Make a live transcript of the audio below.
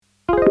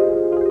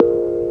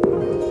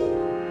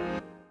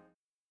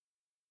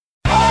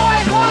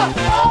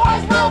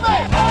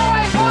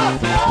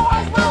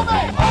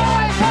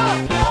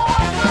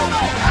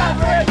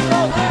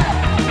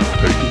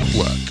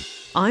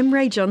I'm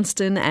Ray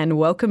Johnston and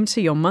welcome to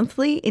your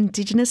monthly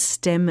Indigenous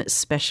STEM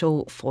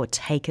special for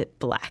Take It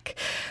Black,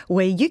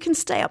 where you can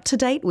stay up to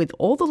date with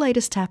all the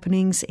latest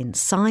happenings in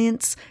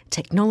science,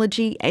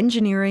 technology,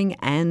 engineering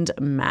and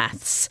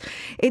maths.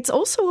 It's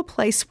also a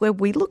place where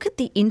we look at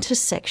the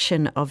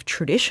intersection of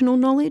traditional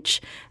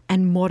knowledge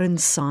and modern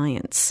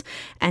science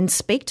and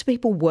speak to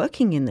people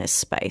working in this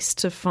space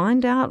to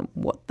find out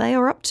what they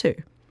are up to.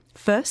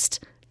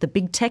 First, the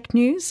big tech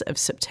news of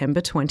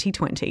September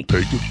 2020.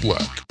 Take It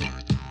Black.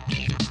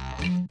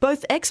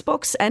 Both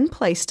Xbox and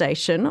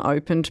PlayStation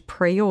opened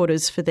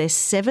pre-orders for their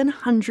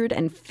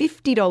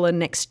 $750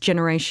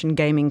 next-generation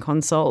gaming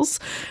consoles,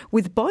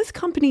 with both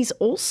companies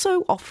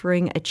also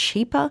offering a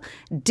cheaper,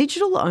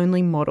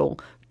 digital-only model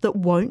that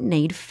won't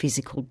need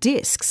physical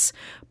discs.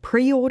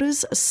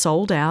 Pre-orders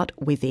sold out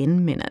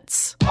within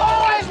minutes.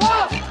 Always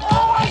love,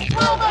 always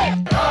will be.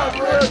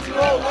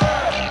 Aboriginal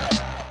land.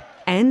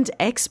 And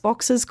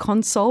Xbox's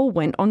console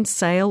went on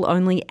sale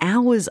only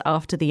hours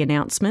after the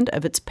announcement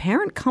of its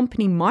parent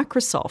company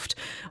Microsoft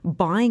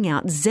buying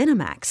out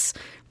ZeniMax,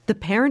 the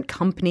parent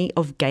company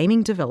of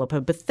gaming developer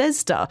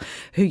Bethesda,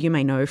 who you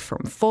may know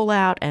from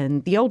Fallout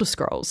and The Elder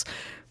Scrolls.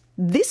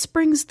 This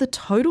brings the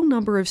total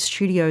number of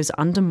studios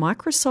under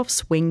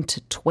Microsoft's wing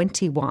to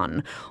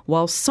 21,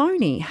 while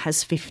Sony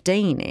has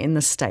 15 in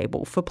the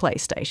stable for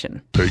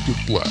PlayStation. Take It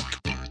Black.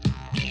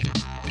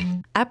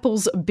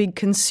 Apple's big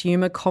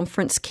consumer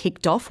conference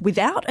kicked off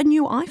without a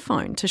new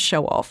iPhone to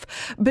show off,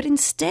 but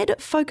instead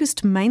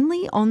focused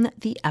mainly on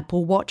the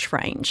Apple Watch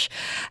range.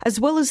 As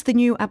well as the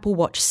new Apple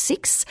Watch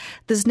 6,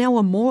 there's now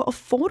a more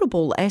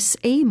affordable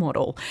SE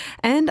model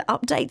and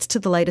updates to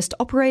the latest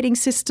operating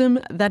system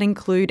that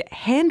include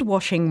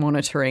hand-washing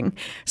monitoring,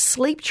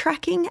 sleep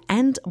tracking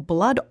and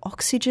blood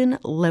oxygen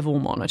level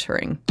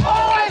monitoring.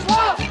 Always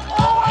love,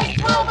 always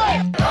will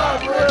be.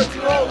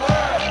 Aboriginal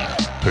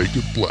land. Take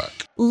It Black.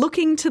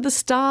 Looking to the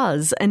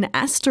stars, an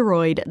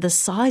asteroid the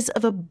size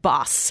of a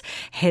bus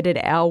headed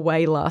our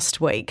way last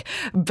week.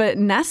 But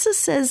NASA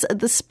says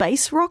the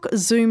space rock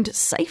zoomed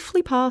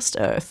safely past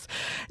Earth.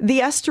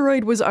 The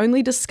asteroid was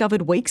only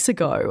discovered weeks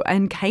ago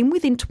and came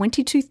within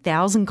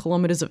 22,000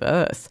 kilometres of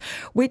Earth,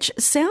 which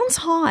sounds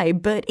high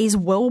but is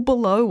well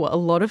below a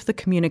lot of the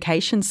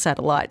communication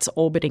satellites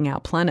orbiting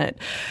our planet.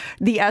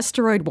 The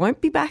asteroid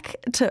won't be back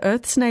to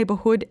Earth's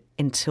neighbourhood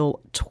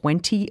until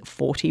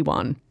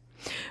 2041.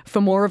 For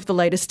more of the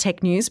latest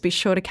tech news, be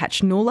sure to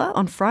catch Nuala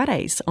on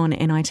Fridays on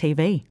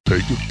NITV.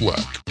 Take It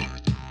Black.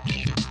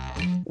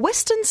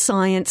 Western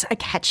science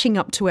catching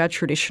up to our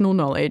traditional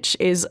knowledge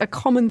is a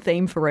common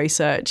theme for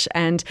research,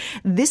 and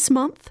this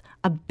month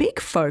a big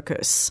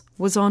focus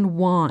was on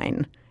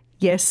wine.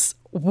 Yes,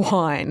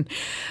 wine.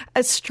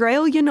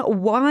 Australian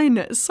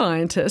wine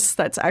scientists,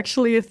 that's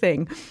actually a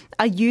thing,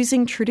 are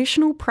using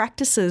traditional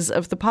practices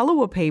of the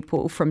Palawa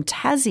people from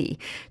Tassie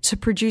to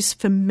produce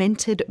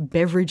fermented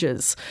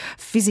beverages,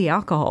 fizzy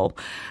alcohol.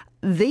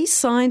 These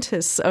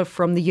scientists are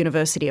from the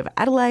University of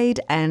Adelaide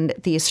and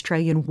the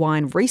Australian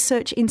Wine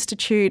Research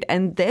Institute,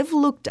 and they've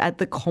looked at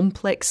the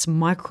complex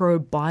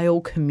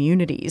microbial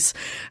communities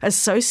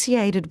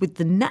associated with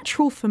the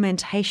natural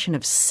fermentation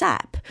of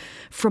sap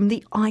from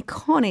the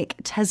iconic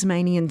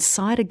Tasmanian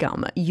cider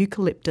gum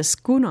Eucalyptus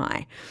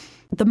gunnii.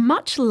 The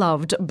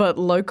much-loved but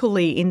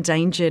locally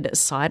endangered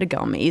cider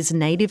gum is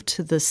native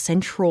to the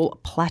Central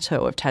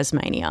Plateau of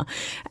Tasmania,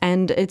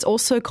 and it's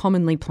also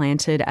commonly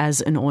planted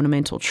as an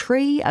ornamental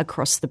tree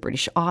across the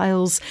British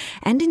Isles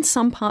and in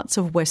some parts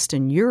of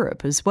Western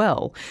Europe as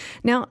well.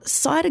 Now,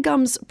 cider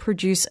gums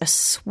produce a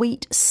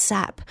sweet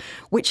sap,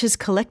 which is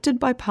collected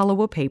by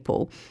Palawa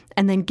people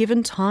and then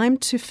given time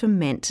to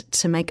ferment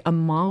to make a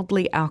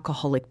mildly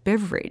alcoholic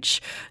beverage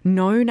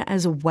known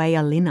as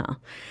wayalina.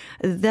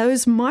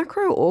 Those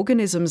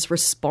microorganisms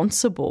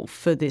responsible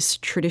for this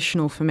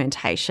traditional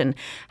fermentation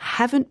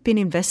haven't been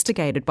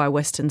investigated by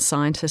Western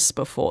scientists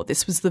before.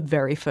 This was the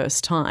very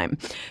first time.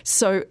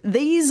 So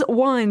these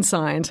wine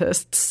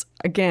scientists,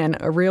 again,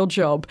 a real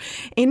job,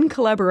 in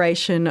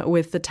collaboration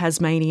with the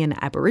Tasmanian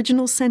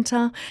Aboriginal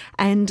Centre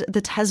and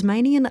the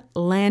Tasmanian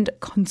Land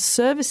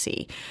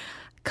Conservancy,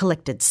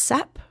 collected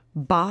sap,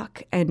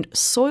 bark and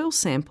soil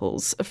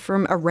samples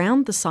from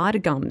around the cider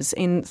gums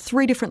in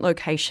 3 different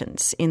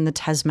locations in the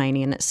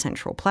Tasmanian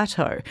Central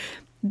Plateau.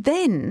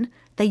 Then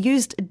they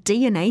used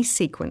DNA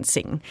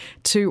sequencing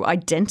to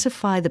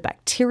identify the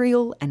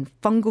bacterial and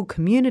fungal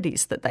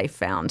communities that they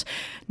found.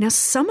 Now,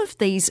 some of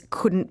these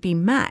couldn't be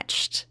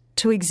matched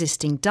to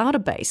existing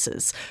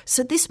databases.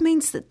 So this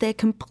means that they're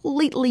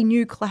completely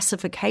new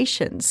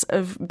classifications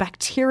of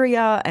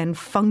bacteria and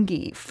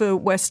fungi for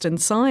Western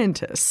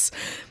scientists.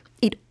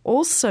 It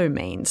also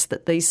means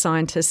that these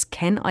scientists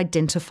can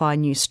identify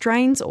new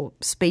strains or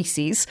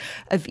species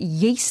of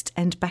yeast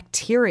and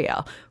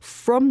bacteria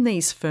from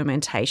these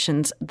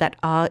fermentations that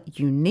are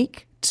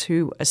unique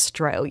to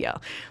Australia.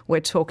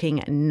 We're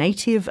talking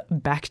native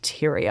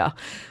bacteria.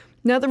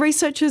 Now, the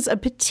researchers are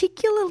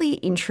particularly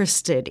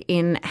interested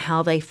in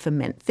how they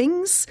ferment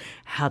things,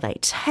 how they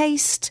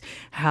taste,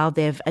 how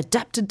they've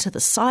adapted to the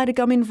cider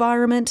gum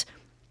environment.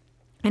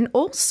 and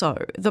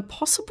also the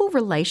possible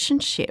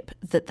relationship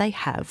that they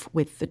have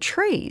with the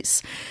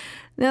trees.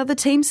 Now, the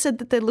team said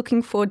that they're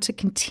looking forward to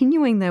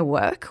continuing their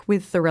work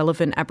with the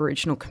relevant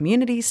Aboriginal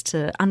communities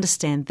to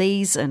understand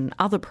these and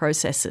other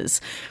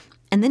processes,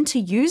 and then to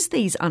use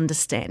these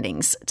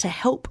understandings to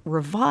help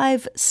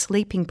revive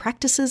sleeping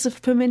practices of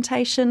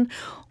fermentation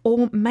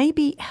or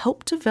maybe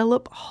help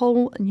develop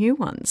whole new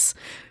ones.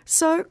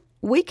 So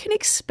we can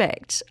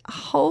expect a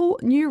whole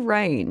new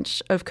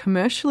range of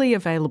commercially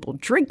available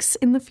drinks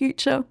in the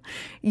future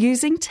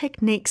using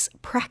techniques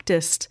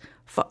practiced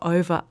for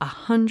over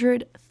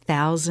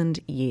 100,000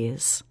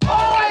 years.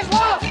 Always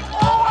was,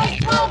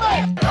 always will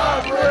be.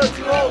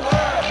 Aboriginal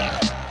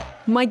land.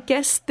 My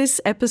guest this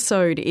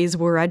episode is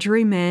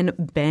Wiradjuri man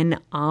Ben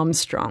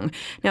Armstrong.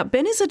 Now,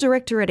 Ben is a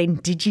director at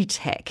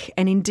Indigitech,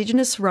 an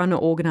Indigenous-run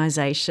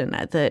organisation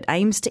that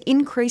aims to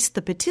increase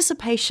the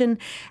participation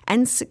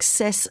and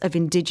success of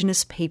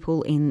Indigenous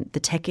people in the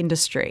tech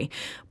industry.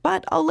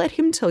 But I'll let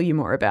him tell you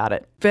more about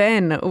it.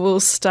 Ben, we'll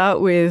start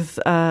with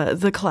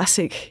the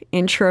classic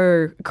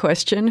intro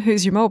question.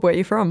 Who's your mob? Where are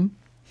you from?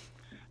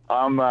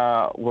 I'm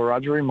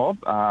Wiradjuri mob.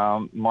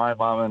 My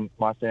mum and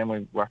my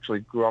family actually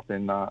grew up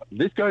in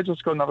Lithgow,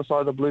 just on the other side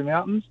of the Blue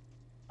Mountains.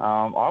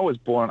 I was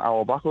born in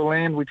Awabakwa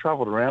land. We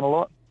travelled around a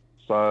lot.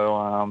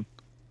 So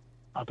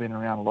I've been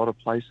around a lot of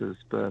places.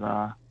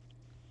 But,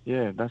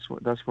 yeah, that's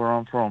where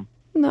I'm from.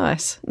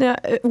 Nice. Now,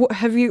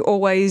 have you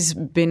always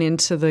been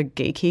into the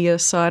geekier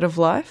side of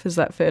life? Is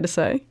that fair to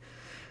say?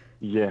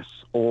 Yes,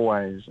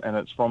 always. And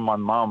it's from my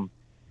mum.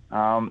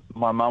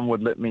 My mum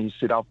would let me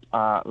sit up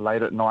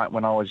late at night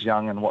when I was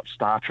young and watch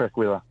Star Trek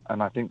with her,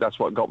 and I think that's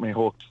what got me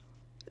hooked.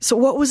 So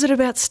what was it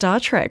about Star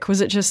Trek?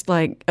 Was it just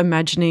like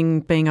imagining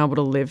being able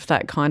to live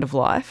that kind of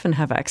life and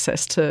have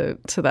access to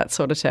that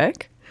sort of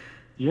tech?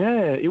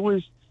 Yeah, it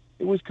was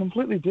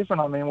completely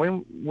different. I mean,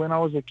 when I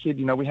was a kid,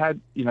 we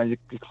had, your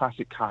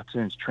classic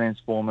cartoons,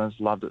 Transformers,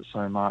 loved it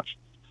so much,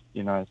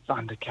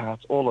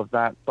 Thundercats, all of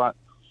that, but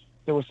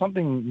there was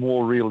something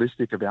more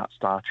realistic about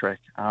Star Trek.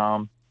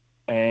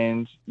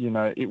 And,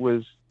 it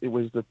was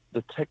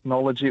the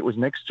technology, it was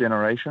next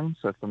generation.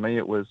 So for me,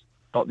 it was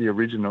not the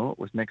original, it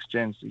was next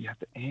gen. So you had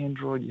the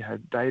Android, you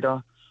had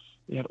data,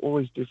 you had all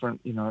these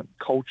different,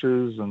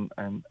 cultures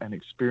and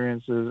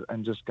experiences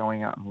and just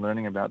going out and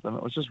learning about them.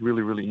 It was just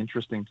really, really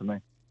interesting to me.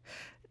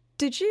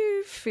 Did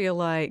you feel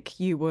like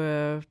you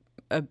were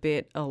a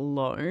bit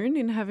alone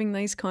in having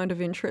these kind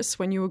of interests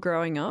when you were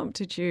growing up?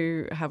 Did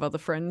you have other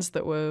friends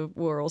that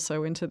were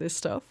also into this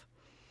stuff?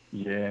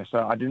 Yeah, so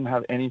I didn't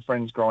have any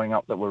friends growing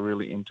up that were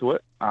really into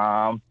it.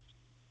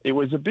 It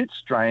was a bit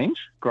strange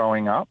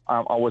growing up.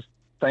 I was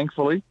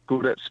thankfully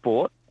good at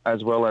sport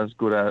as well as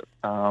good at,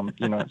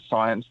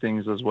 science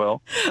things as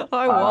well.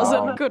 I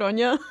wasn't. Good on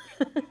you.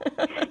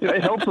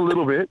 It helps a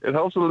little bit. It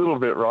helps a little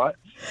bit, right?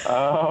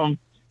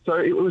 So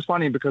it was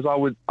funny because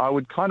I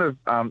would kind of,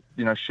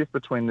 shift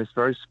between this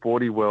very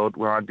sporty world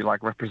where I'd be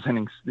like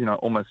representing,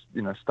 almost,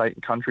 state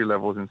and country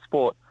levels in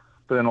sport,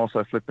 but then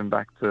also flipping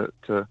back to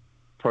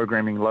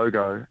programming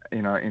Logo,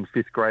 in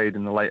fifth grade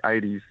in the late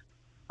 80s,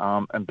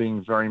 and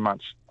being very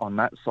much on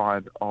that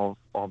side of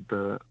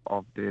the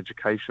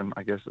education,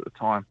 I guess, at the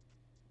time.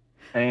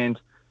 And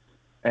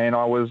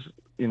I was,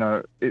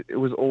 it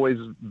was always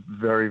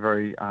very,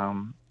 very,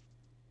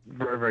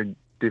 very, very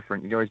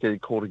different. You always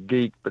get called a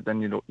geek, but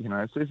then, it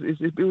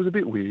was a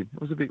bit weird.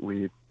 It was a bit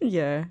weird.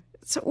 Yeah.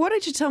 So why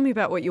don't you tell me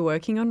about what you're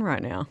working on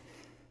right now?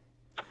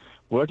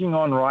 Working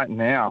on right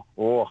now,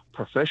 or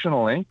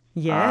professionally,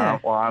 yeah.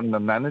 I'm the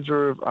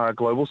manager of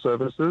global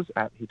services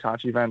at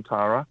Hitachi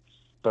Vantara,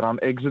 but I'm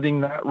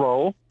exiting that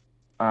role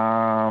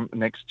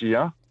next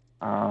year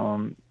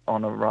on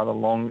a rather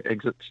long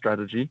exit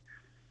strategy.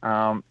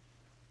 I'm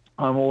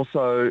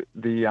also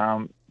the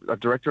a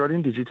director at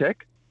Indigitech,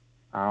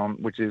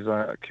 which is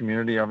a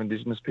community of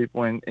Indigenous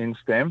people in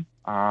STEM,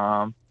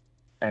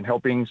 and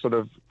helping sort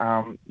of,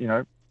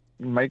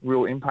 make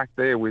real impact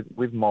there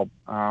with mob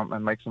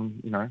and make some,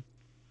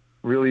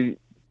 really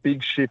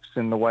big shifts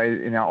in the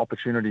way in our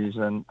opportunities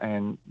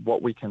and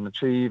what we can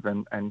achieve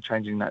and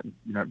changing that,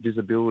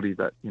 visibility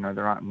that,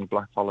 there aren't any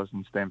black fellas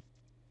in STEM.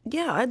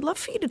 Yeah, I'd love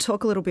for you to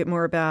talk a little bit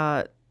more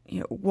about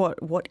what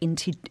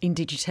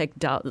Indigitech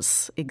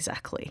does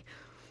exactly.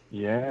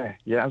 Yeah,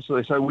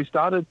 absolutely. So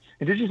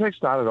Indigitech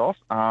started off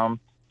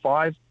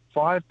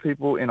five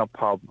people in a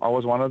pub. I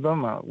was one of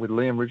them with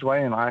Liam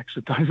Ridgway, and I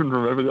actually don't even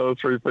remember the other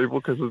three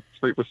people because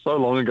it was so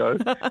long ago.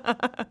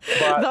 But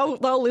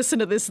they'll listen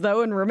to this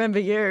though and remember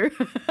you.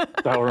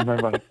 They'll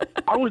remember.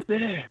 I was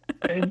there,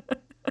 and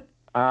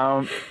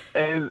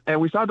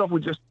we started off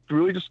with just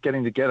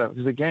getting together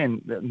because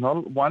again,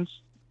 not once,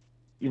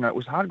 it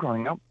was hard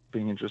growing up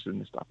being interested in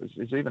this stuff.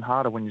 It's even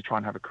harder when you try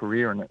and have a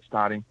career in it,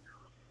 starting,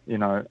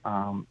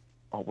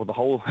 the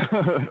whole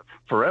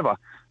forever.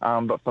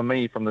 But for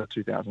me, from the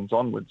 2000s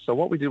onwards. So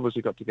what we did was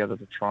we got together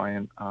to try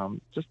and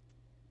just,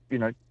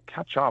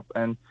 catch up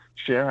and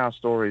share our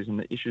stories and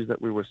the issues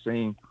that we were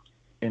seeing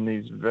in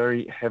these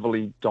very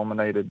heavily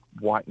dominated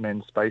white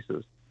men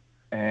spaces.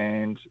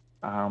 And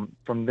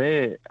from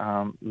there,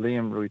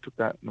 Liam really took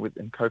that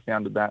and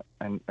co-founded that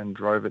and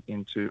drove it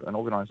into an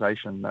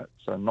organisation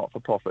that's a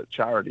not-for-profit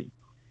charity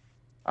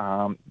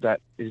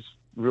that is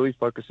really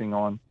focusing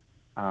on,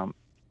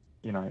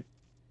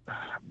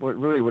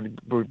 really when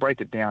we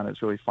break it down,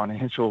 it's really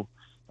financial,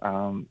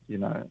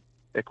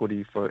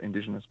 equity for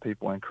Indigenous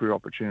people and career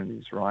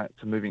opportunities, right,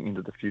 to moving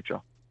into the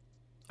future,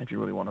 if you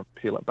really want to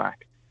peel it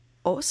back.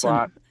 Awesome.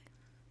 But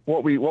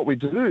what we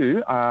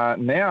do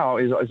now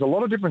is a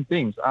lot of different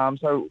things.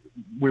 So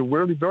we're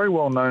really very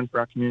well known for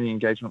our community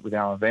engagement with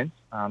our events.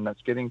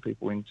 That's getting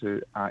people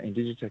into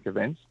Indigitech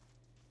events,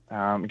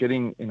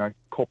 getting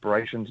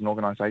corporations and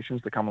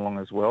organisations to come along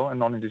as well, and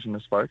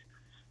non-Indigenous folk,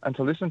 and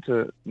to listen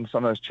to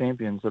some of those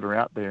champions that are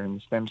out there in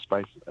the STEM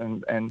space,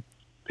 and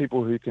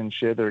people who can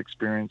share their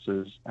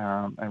experiences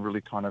and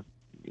really kind of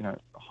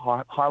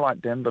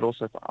highlight them, but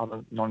also for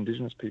other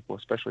non-Indigenous people,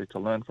 especially to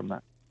learn from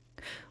that.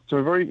 So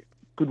we're very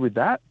good with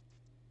that.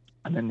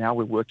 And then now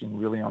we're working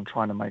really on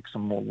trying to make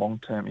some more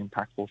long-term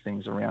impactful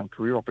things around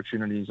career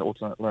opportunities,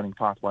 alternate learning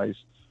pathways,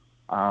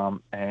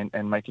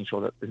 and making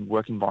sure that the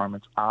work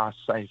environments are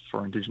safe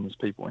for Indigenous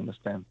people in the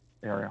STEM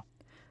area.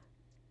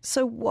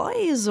 So why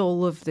is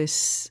all of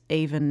this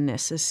even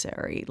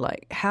necessary?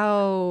 Like,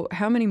 how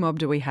many mob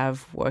do we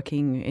have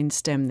working in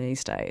STEM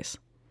these days?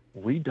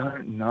 We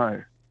don't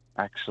know,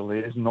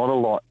 actually. There's not a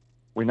lot.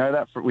 We know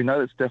that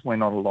it's definitely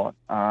not a lot.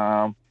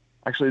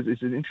 Actually,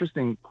 it's an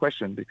interesting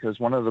question, because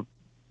one of the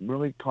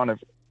really kind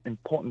of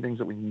important things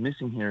that we're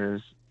missing here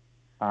is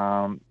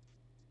some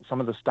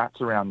of the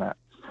stats around that.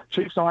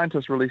 Chief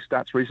Scientist released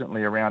stats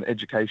recently around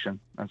education.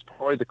 That's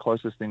probably the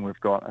closest thing we've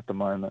got at the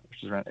moment,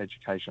 which is around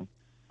education.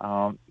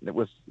 It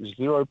was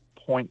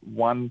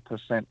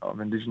 0.1% of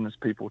Indigenous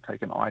people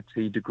take an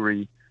IT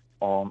degree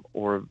or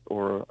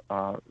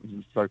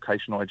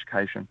vocational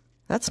education.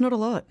 That's not a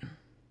lot.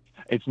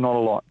 It's not a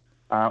lot.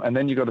 And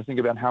then you've got to think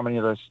about how many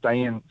of those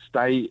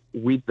stay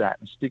with that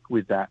and stick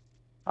with that.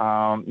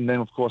 And then,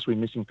 of course, we're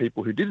missing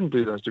people who didn't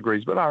do those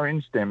degrees but are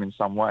in STEM in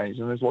some ways.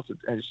 And there's lots of,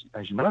 as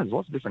you know, there's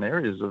lots of different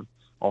areas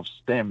of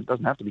STEM. It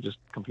doesn't have to be just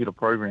computer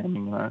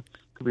programming. It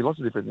could be lots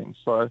of different things.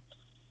 So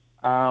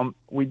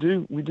we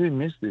do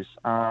miss this.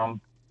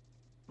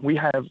 We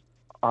have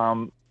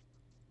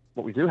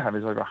what we do have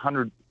is over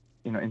 100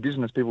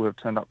 Indigenous people who have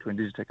turned up to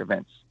Indigitech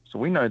events. So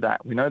we know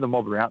that. We know the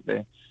mob are out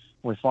there.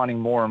 We're finding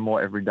more and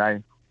more every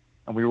day.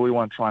 And we really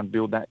want to try and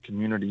build that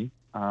community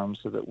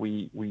so that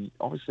we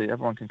obviously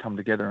everyone can come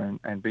together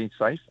and be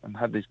safe and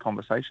have these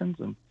conversations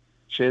and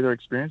share their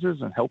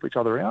experiences and help each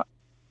other out.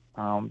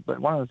 But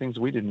one of the things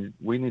we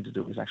need to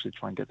do is actually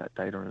try and get that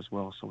data as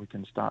well, so we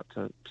can start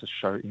to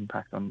show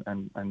impact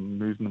and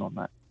movement on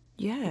that.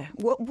 Yeah.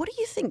 What do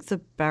you think the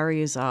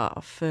barriers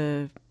are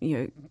for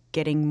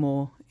getting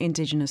more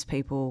Indigenous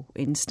people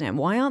in STEM?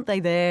 Why aren't they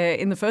there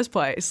in the first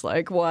place?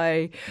 Like,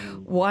 why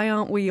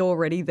aren't we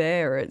already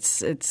there?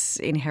 It's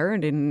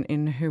inherent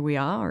in who we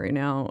are, in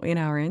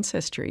our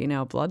ancestry, in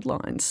our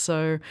bloodlines.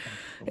 So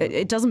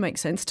it doesn't make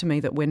sense to me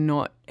that we're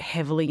not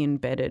heavily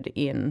embedded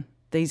in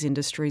these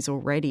industries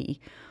already.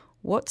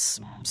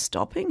 What's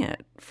stopping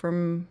it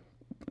from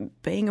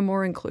being a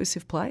more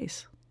inclusive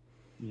place?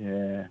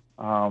 Yeah,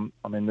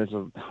 there's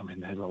a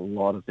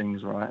lot of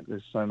things, right?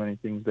 There's so many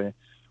things there.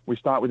 We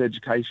start with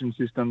education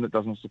system that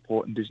doesn't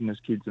support Indigenous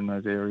kids in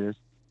those areas.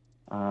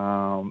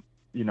 We're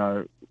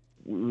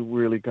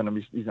really going to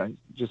be,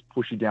 just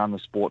push you down the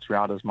sports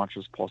route as much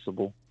as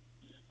possible.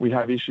 We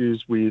have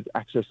issues with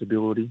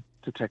accessibility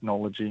to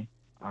technology.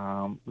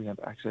 We have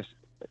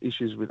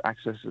issues with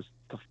access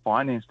to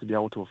finance to be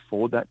able to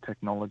afford that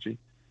technology.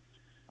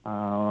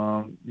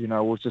 I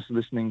was just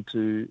listening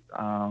to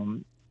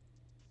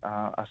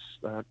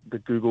the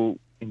Google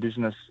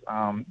Indigenous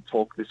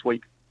talk this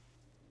week.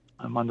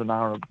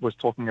 Mandanara was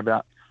talking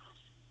about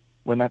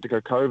when they had to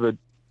go COVID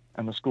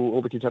and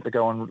all the kids had to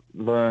go and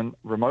learn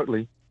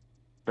remotely.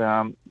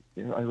 It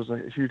was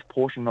a huge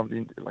portion of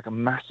a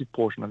massive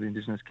portion of the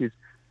Indigenous kids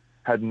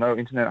had no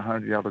internet at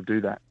home to be able to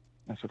do that.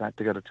 And so they had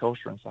to go to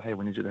Telstra and say, hey,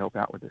 we need you to help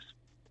out with this.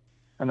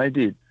 And they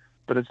did.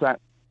 But it's that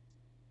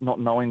not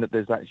knowing that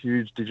there's that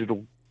huge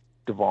digital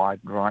divide,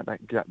 right?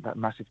 That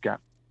massive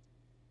gap.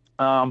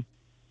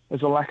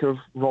 There's a lack of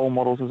role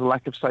models. There's a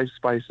lack of safe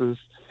spaces.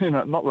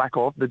 Not lack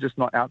of. They're just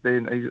not out there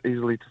and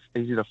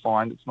easy to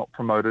find. It's not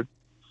promoted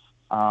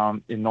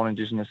in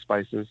non-Indigenous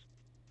spaces.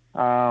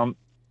 The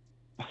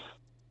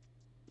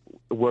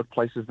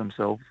workplaces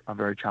themselves are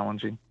very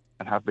challenging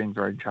and have been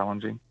very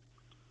challenging,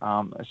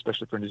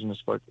 especially for Indigenous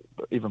folk,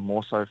 but even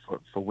more so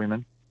for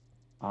women.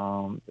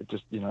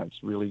 It's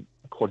really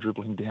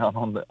quadrupling down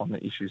on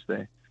the issues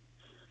there.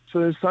 So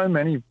there's so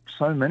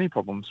many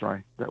problems,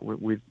 Ray, that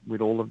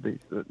with all of these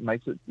that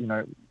makes it, you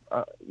kind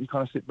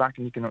of sit back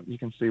and you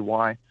can see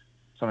why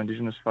some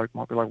Indigenous folk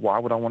might be like, why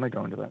would I want to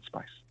go into that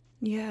space?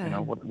 Yeah.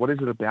 What is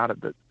it about it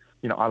that,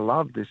 I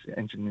love this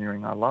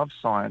engineering, I love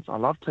science, I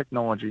love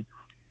technology,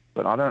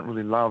 but I don't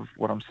really love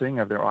what I'm seeing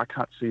over there. I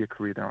can't see a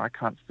career there. I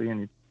can't see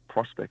any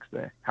prospects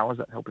there. How is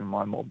that helping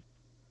my mob?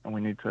 And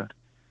we need to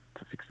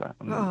fix that.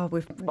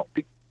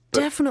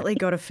 definitely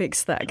got to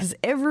fix that because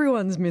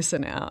everyone's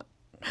missing out.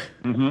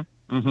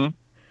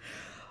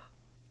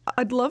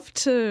 I'd love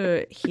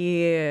to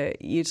hear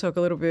you talk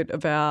a little bit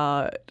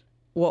about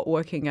what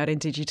working at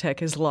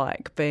Indigitech is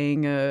like,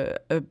 being a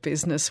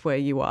business where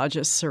you are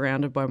just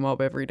surrounded by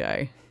mob every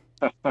day.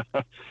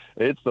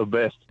 It's the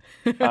best.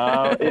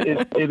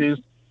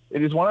 It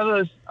is one of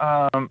those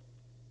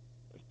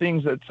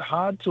things that's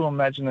hard to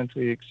imagine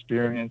until you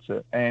experience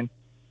it. And,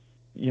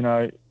 you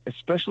know,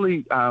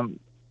 especially,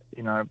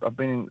 you know, I've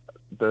been in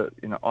the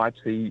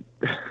IT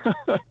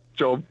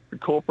job,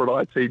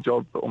 corporate IT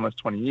job for almost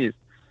 20 years.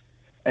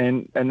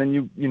 And then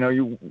you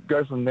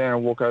go from there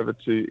and walk over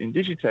to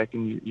Indigitech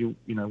and you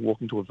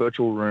walk into a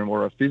virtual room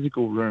or a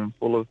physical room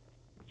full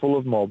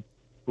of mob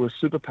who are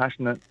super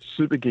passionate,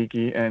 super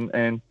geeky,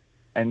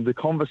 and the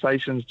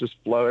conversations just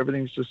flow.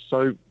 Everything's just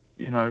so,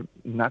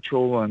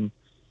 natural and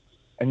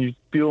you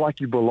feel like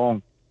you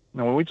belong.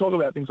 Now, when we talk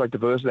about things like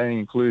diversity and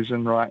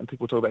inclusion, right, and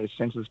people talk about a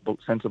sense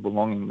of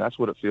belonging, that's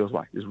what it feels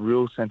like. This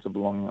real sense of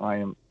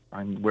belonging.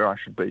 I'm where I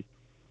should be,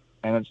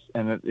 and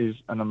it is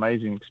an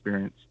amazing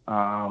experience.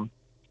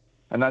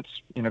 And that's,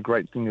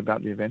 great thing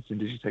about the events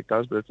Indigitech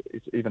does, but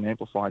it's even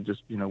amplified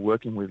just,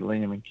 working with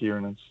Liam and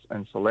Kieran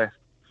and Celeste,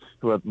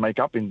 who make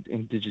up in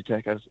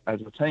Digitech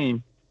as a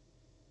team,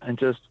 and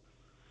just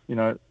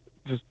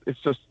it's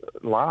just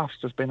laughs,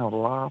 just being able to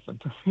laugh,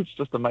 and it's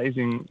just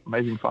amazing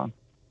fun.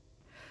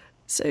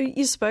 So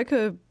you spoke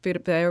a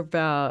bit there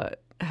about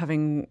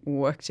having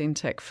worked in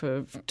tech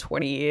for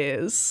 20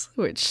 years,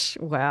 which,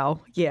 wow,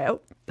 yeah,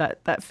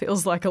 that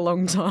feels like a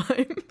long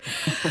time.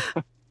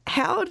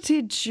 How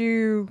did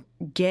you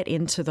get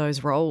into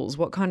those roles?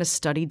 What kind of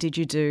study did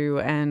you do?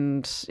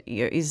 And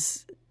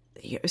is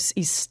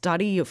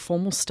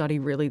formal study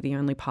really the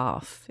only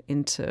path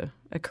into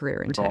a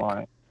career in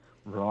tech?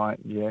 Right,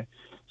 yeah.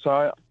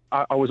 So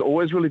I was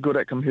always really good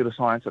at computer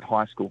science at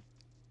high school.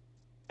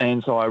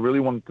 And so I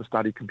really wanted to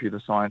study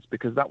computer science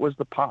because that was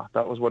the path.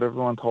 That was what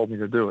everyone told me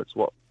to do. It's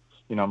what,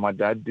 my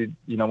dad did,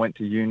 went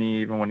to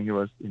uni even when he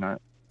was,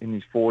 in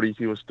his 40s,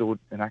 he was still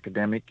an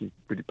academic. He's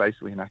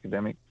basically an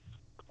academic.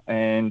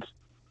 And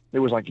it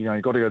was like, you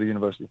got to go to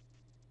university.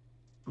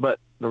 But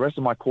the rest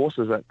of my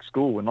courses at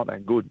school were not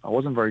that good. I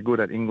wasn't very good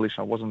at English.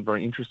 I wasn't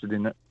very interested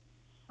in it.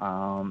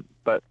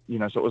 But,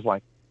 so it was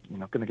like, you're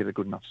not going to get a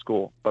good enough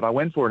score. But I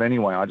went for it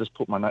anyway. I just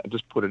put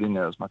it in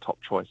there as my top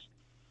choice.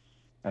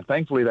 And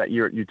thankfully that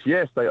year at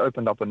UTS, they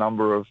opened up a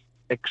number of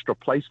extra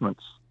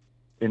placements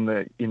in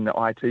the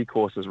IT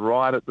courses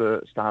right at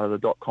the start of the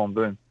dot-com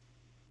boom.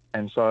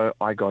 And so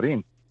I got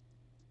in.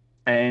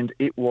 And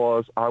I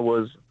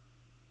was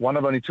one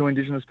of only two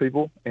Indigenous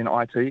people in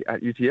IT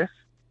at UTS.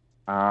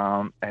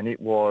 And it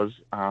was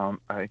an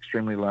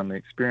extremely lonely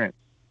experience.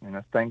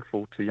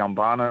 Thankful to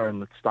Yumbana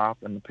and the staff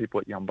and the people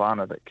at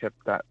Yumbana that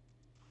kept that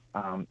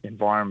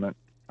environment,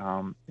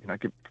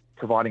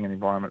 providing an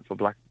environment for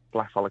black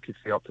fella kids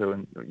to go up to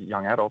and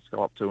young adults to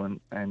go up to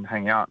and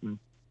hang out. And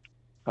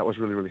that was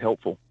really, really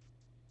helpful.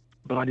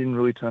 But I didn't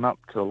really turn up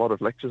to a lot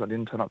of lectures. I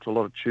didn't turn up to a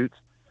lot of shoots.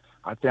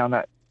 I found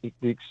that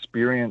the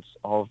experience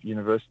of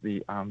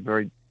university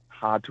very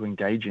hard to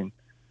engage in.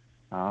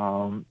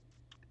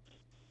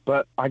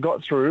 But I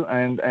got through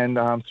and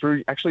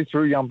through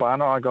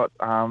Yumbana, I got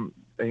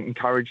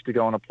encouraged to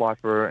go and apply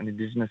for an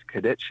Indigenous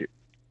cadetship.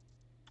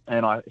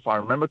 And if I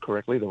remember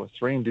correctly, there were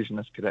 3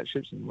 Indigenous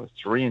cadetships and there were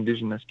 3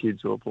 Indigenous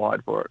kids who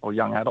applied for it, or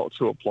young adults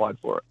who applied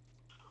for it.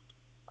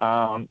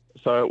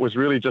 So it was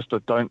really just a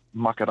don't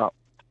muck it up.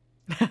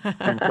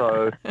 And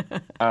so,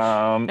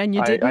 and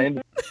you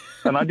didn't?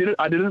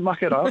 I didn't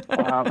muck it up.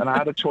 And I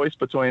had a choice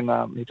between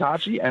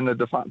Hitachi and the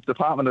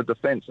Department of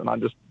Defense, and I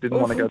just didn't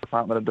want to go to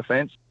Department of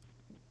Defense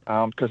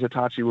because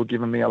Hitachi were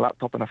giving me a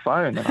laptop and a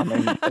phone. And I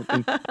mean,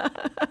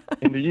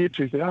 in the year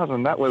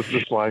 2000, that was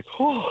just like,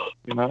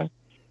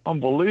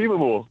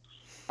 unbelievable.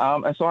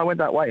 And so I went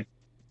that way,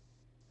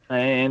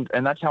 and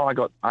that's how I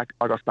got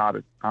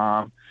started.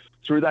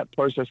 Through that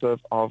process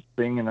of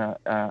being in an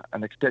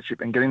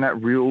cadetship and getting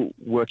that real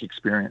work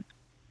experience.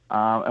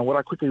 And what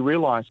I quickly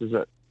realized is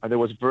that there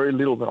was very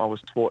little that I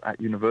was taught at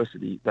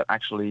university that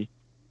actually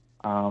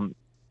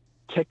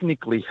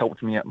technically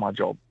helped me at my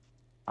job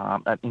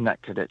in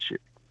that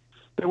cadetship.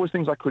 There was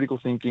things like critical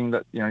thinking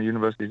that,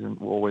 universities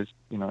will always,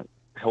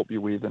 help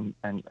you with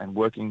and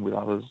working with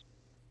others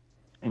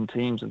in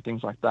teams and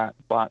things like that.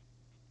 But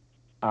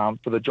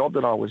for the job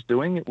that I was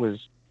doing, it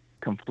was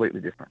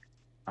completely different.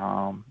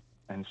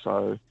 And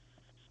so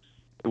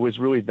it was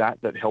really that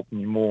helped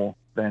me more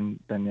than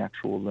the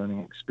actual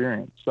learning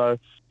experience. So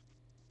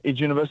is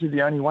university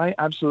the only way?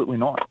 Absolutely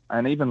not.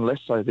 And even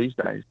less so these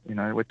days.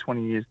 We're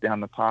 20 years down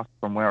the path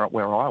from where I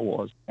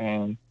was.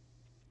 And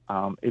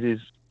it is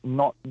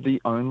not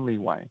the only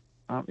way.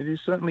 It is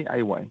certainly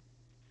a way,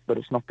 but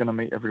it's not going to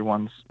meet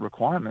everyone's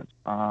requirements.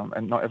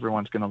 And not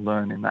everyone's going to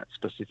learn in that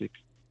specific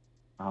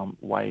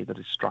way that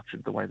is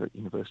structured the way that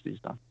university is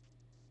done.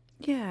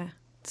 Yeah.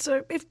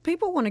 So if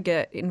people want to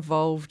get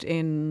involved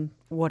in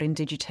what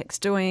Indigitech's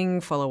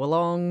doing, follow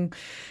along,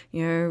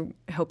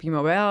 help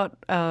you out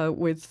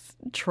with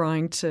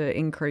trying to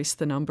increase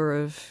the number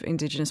of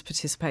Indigenous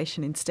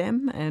participation in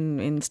STEM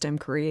and in STEM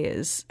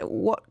careers,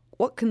 what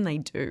can they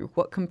do?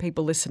 What can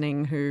people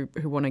listening who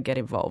want to get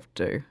involved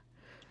do?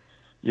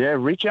 Yeah,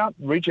 reach out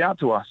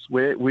to us.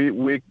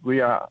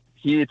 We are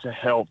here to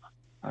help.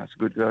 That's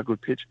a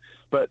good pitch.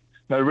 But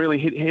no, really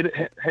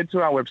head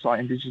to our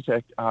website,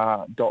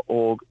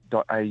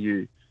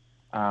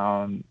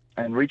 indigitech.org.au,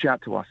 and reach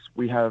out to us.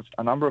 We have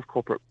a number of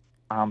corporate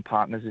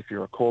partners. If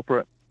you're a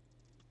corporate,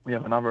 we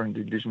have a number of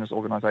Indigenous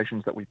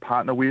organisations that we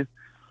partner with.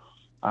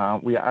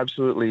 We are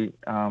absolutely,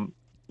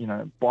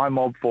 by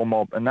mob for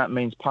mob, and that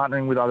means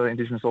partnering with other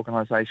Indigenous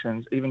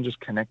organisations, even just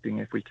connecting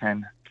if we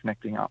can,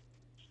 connecting up.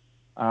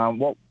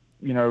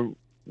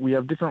 We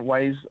have different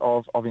ways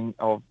of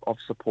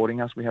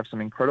supporting us. We have some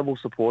incredible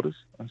supporters,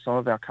 and some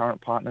of our current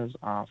partners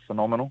are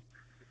phenomenal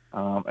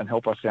and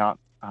help us out,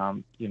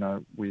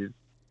 with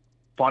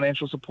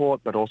financial support,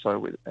 but also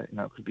with, it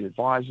could be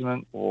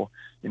advisement or,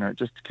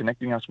 just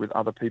connecting us with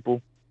other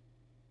people.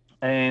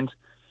 And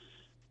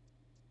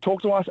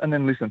talk to us and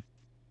then listen.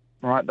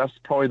 All right, that's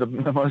probably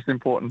the most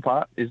important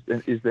part is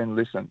then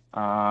listen.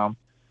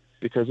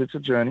 Because it's a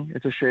journey,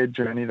 it's a shared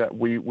journey that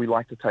we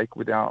like to take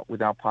with our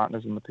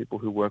partners and the people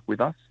who work with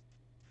us.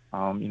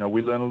 We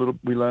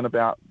learn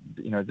about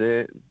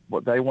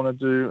what they want to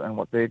do and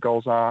what their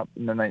goals are,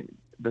 and then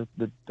the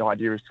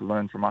idea is to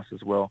learn from us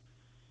as well,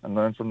 and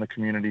learn from the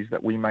communities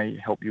that we may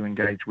help you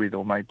engage with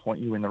or may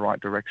point you in the right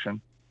direction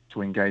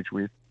to engage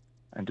with,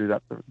 and do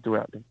it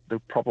the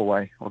proper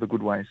way or the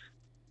good ways.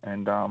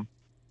 And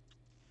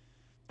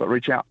but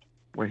reach out.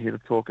 We're here to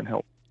talk and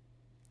help.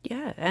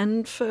 Yeah,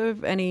 and for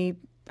any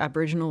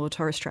Aboriginal or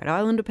Torres Strait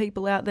Islander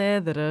people out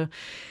there that are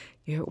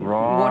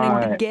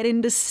wanting to get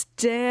into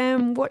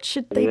STEM, what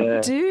should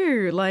they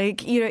do?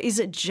 Is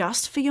it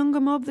just for younger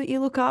mob that you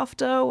look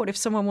after? What if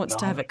someone wants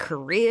to have a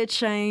career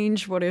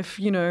change? What if,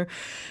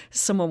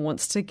 someone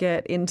wants to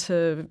get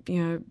into,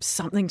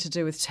 something to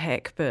do with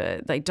tech,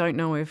 but they don't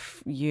know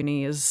if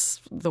uni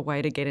is the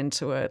way to get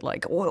into it?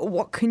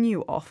 What can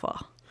you offer?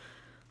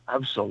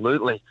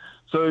 Absolutely.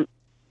 So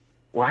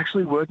we're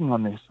actually working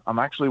on this.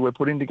 We're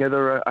putting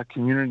together a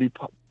community,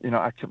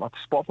 a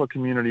spot for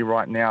community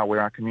right now where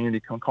our community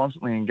can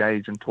constantly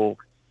engage and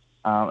talk,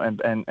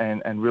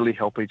 and really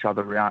help each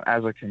other out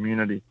as a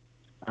community.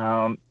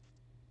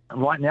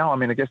 Right now,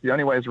 I guess the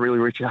only way is to really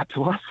reach out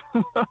to us,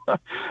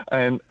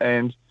 and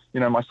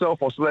myself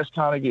or Celeste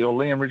Carnegie or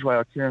Liam Ridgway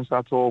or Kieran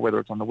Sartor, whether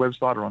it's on the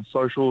website or on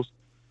socials,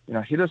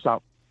 hit us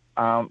up.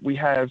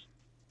 We're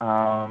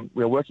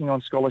working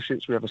on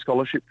scholarships. We have a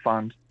scholarship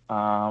fund.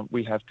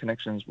 We have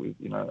connections with,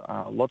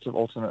 lots of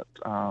alternate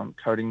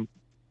coding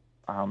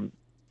and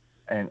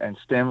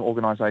STEM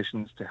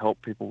organisations to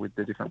help people with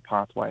their different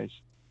pathways.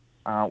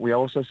 We are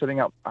also setting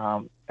up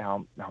our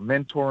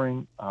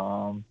mentoring.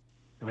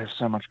 We have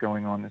so much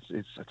going on.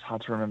 It's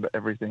hard to remember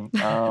everything.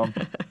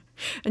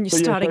 And you're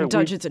starting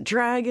Dungeons and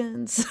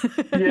Dragons.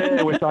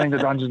 Yeah, we're starting the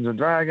Dungeons and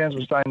Dragons.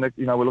 We're starting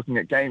we're looking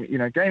at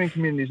gaming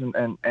communities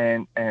and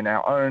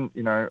our own,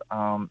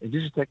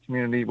 Indigitech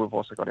community. We've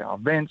also got our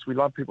events. We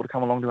love people to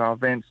come along to our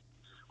events,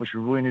 which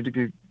we really need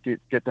to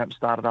get them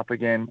started up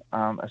again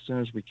as soon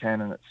as we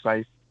can, and it's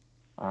safe.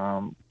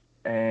 And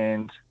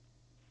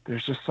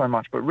there's just so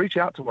much. But reach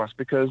out to us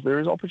because there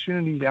is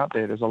opportunities out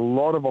there. There's a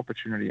lot of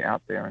opportunity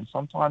out there, and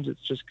sometimes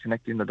it's just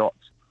connecting the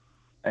dots.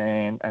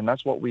 And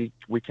that's what we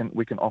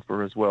can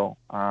offer as well.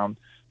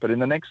 But in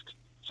the next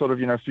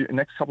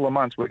next couple of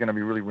months, we're going to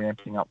be really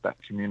ramping up that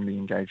community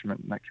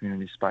engagement and that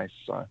community space.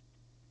 So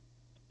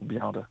we'll be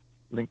able to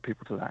link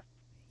people to that.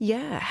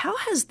 Yeah. How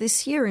has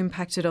this year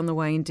impacted on the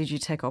way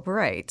Indigitech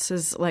operates?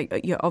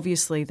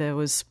 Obviously there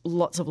was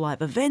lots of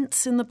live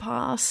events in the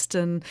past,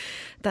 and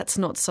that's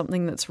not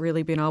something that's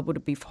really been able to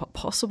be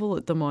possible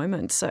at the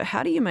moment. So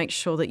how do you make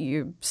sure that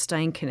you're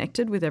staying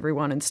connected with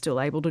everyone and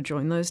still able to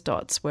join those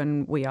dots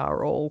when we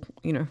are all,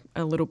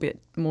 a little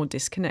bit more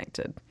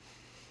disconnected?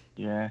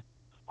 Yeah.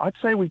 I'd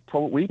say we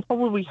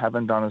probably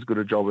haven't done as good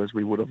a job as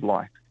we would have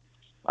liked.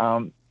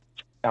 Our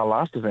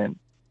last event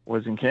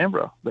was in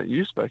Canberra that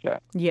you spoke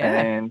at.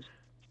 Yeah.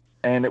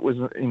 And it was,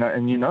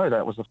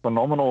 that was a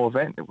phenomenal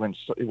event. It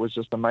was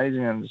just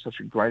amazing, and such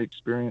a great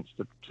experience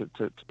to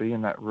be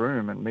in that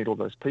room and meet all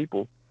those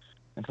people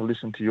and to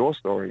listen to your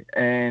story.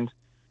 And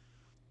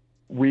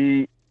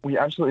we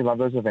absolutely love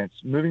those events.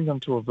 Moving them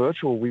to a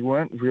virtual, we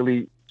weren't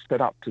really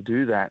set up to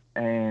do that,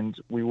 and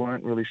we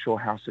weren't really sure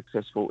how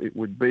successful it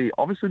would be.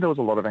 Obviously, there was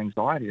a lot of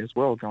anxiety as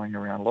well going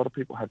around. A lot of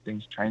people had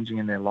things changing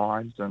in their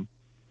lives, and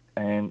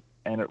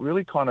it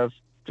really kind of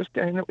just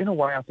in a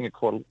way, I think it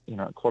caught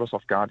us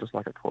off guard, just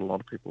like it caught a lot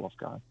of people off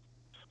guard.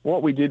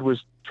 What we did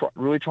was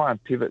really try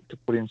and pivot to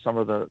put in some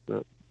of the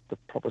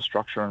proper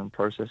structure and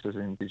processes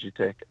in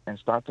Digitech, and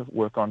start to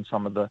work on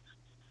some of the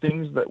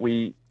things that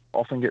we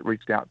often get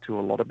reached out to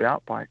a lot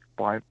about by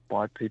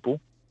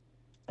people,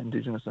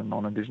 Indigenous and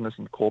non-Indigenous,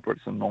 and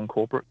corporates and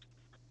non-corporates,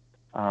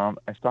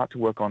 and start to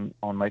work on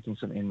making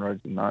some inroads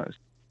in those.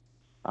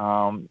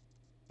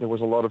 There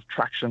was a lot of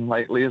traction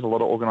lately, as a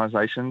lot of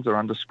organisations are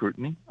under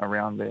scrutiny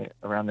around their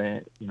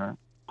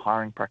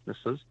hiring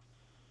practices.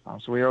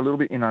 So we are a little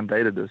bit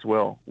inundated as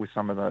well with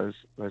some of those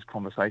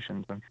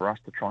conversations, and for us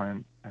to try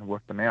and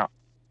work them out.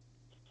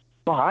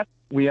 But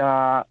we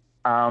are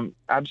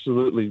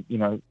absolutely,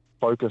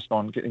 focused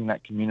on getting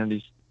that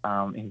community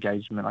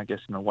engagement, I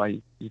guess, in a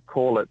way you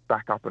call it,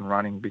 back up and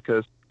running,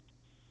 because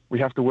we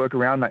have to work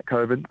around that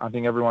COVID. I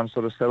think everyone's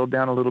sort of settled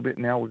down a little bit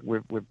now.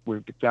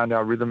 We've found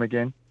our rhythm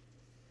again,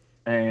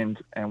 and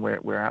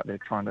we're out there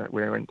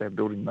they're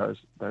building those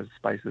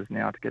spaces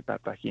now to get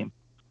that back in.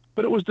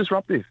 But it was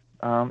disruptive.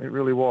 It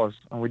really was.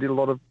 And we did a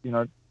lot of, we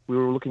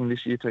were looking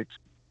this year to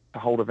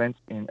hold events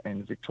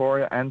in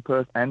Victoria and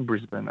Perth and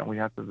Brisbane, and we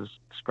had to just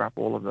scrap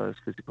all of those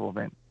physical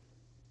events.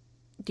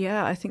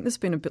 Yeah, I think there's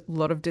been a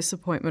lot of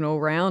disappointment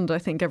all round. I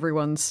think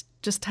everyone's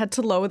just had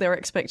to lower their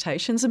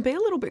expectations and be a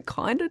little bit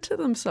kinder to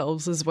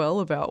themselves as well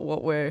about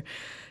what we're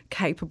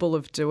capable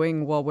of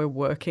doing while we're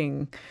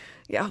working.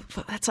 Yeah,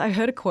 I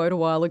heard a quote a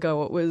while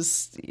ago. It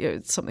was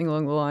something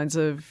along the lines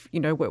of,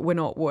 we're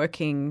not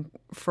working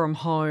from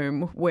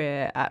home.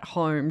 We're at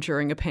home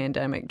during a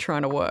pandemic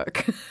trying to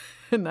work.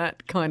 And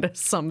that kind of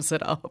sums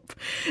it up,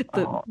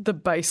 the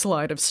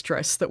baseline of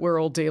stress that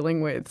we're all dealing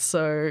with.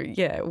 So,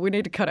 yeah, we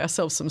need to cut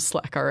ourselves some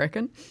slack, I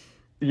reckon.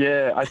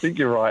 Yeah, I think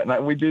you're right.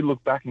 And we did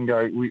look back and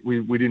go,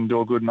 we didn't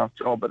do a good enough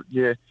job. But,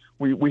 yeah,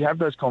 we have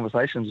those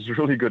conversations. It's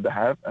really good to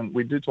have. And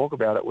we do talk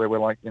about it where we're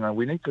like,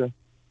 we need to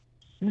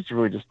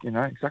really just,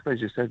 exactly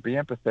as you said, be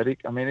empathetic.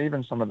 I mean,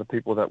 even some of the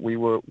people that we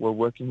were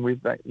working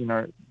with, that,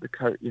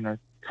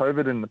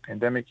 COVID and the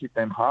pandemic hit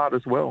them hard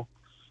as well.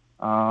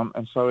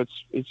 And so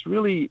it's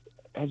really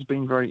has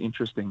been very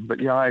interesting. But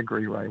yeah, I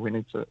agree, Ray. We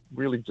need to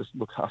really just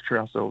look after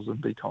ourselves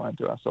and be kind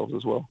to ourselves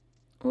as well.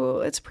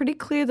 Well, it's pretty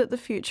clear that the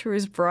future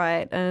is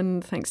bright,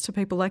 and thanks to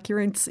people like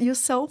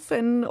yourself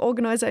and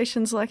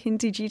organisations like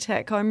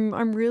Indigitech,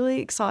 I'm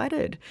really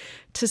excited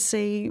to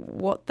see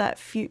what that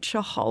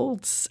future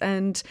holds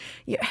and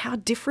how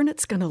different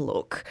it's going to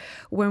look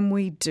when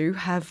we do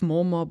have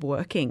more mob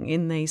working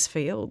in these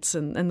fields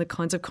and the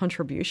kinds of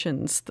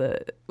contributions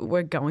that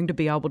we're going to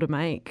be able to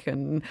make.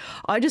 And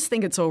I just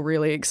think it's all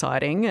really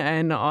exciting,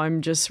 and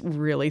I'm just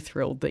really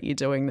thrilled that you're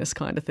doing this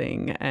kind of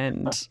thing.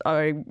 And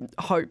I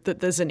hope that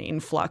there's an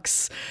influx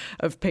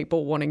of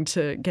people wanting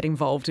to get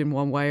involved in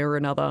one way or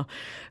another.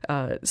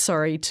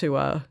 Sorry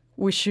to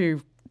wish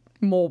you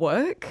more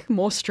work,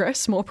 more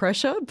stress, more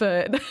pressure,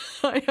 but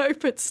I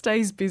hope it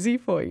stays busy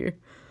for you.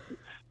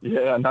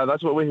 Yeah, no,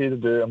 that's what we're here to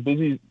do. And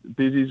busy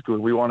is good.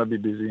 We want to be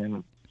busy,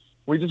 and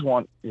we just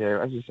want,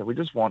 as you said, we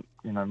just want,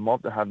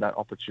 mob to have that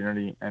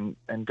opportunity and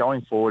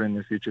going forward in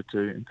the future to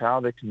empower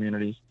their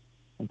communities,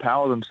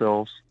 empower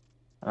themselves.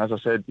 And as I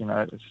said,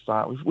 at the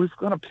start, we've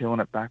got to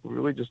peeling it back. We're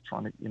really just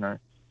trying to,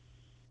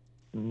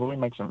 really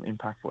make some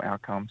impactful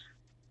outcomes,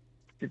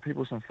 give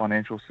people some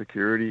financial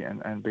security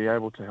and be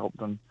able to help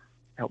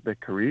their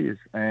careers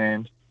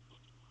and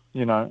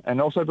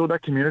also build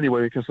that community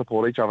where we can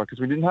support each other, because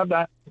we didn't have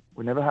that.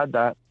 We never had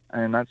that.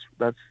 And that's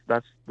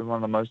one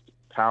of the most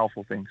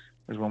powerful things,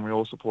 is when we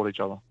all support each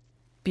other.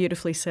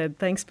 Beautifully said.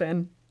 Thanks,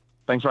 Ben.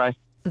 Thanks, Ray.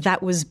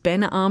 That was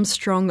Ben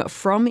Armstrong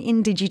from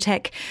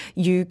Indigitech.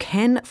 You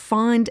can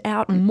find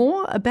out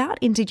more about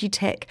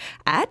Indigitech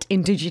at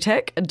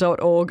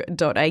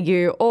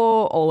indigitech.org.au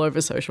or all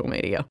over social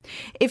media.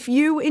 If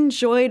you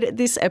enjoyed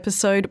this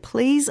episode,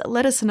 please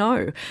let us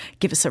know.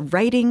 Give us a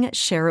rating,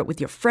 share it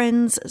with your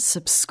friends,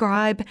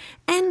 subscribe,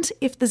 and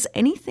if there's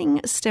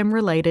anything STEM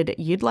related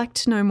you'd like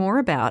to know more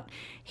about,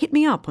 hit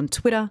me up on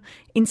Twitter,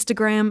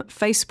 Instagram,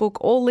 Facebook,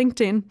 or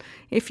LinkedIn,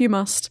 if you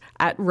must,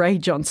 at Ray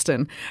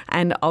Johnston,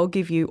 and I'll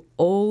give you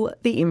all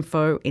the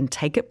info in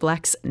Take It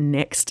Black's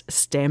next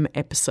STEM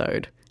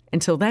episode.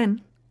 Until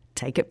then,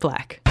 take it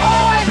black.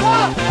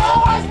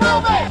 Always will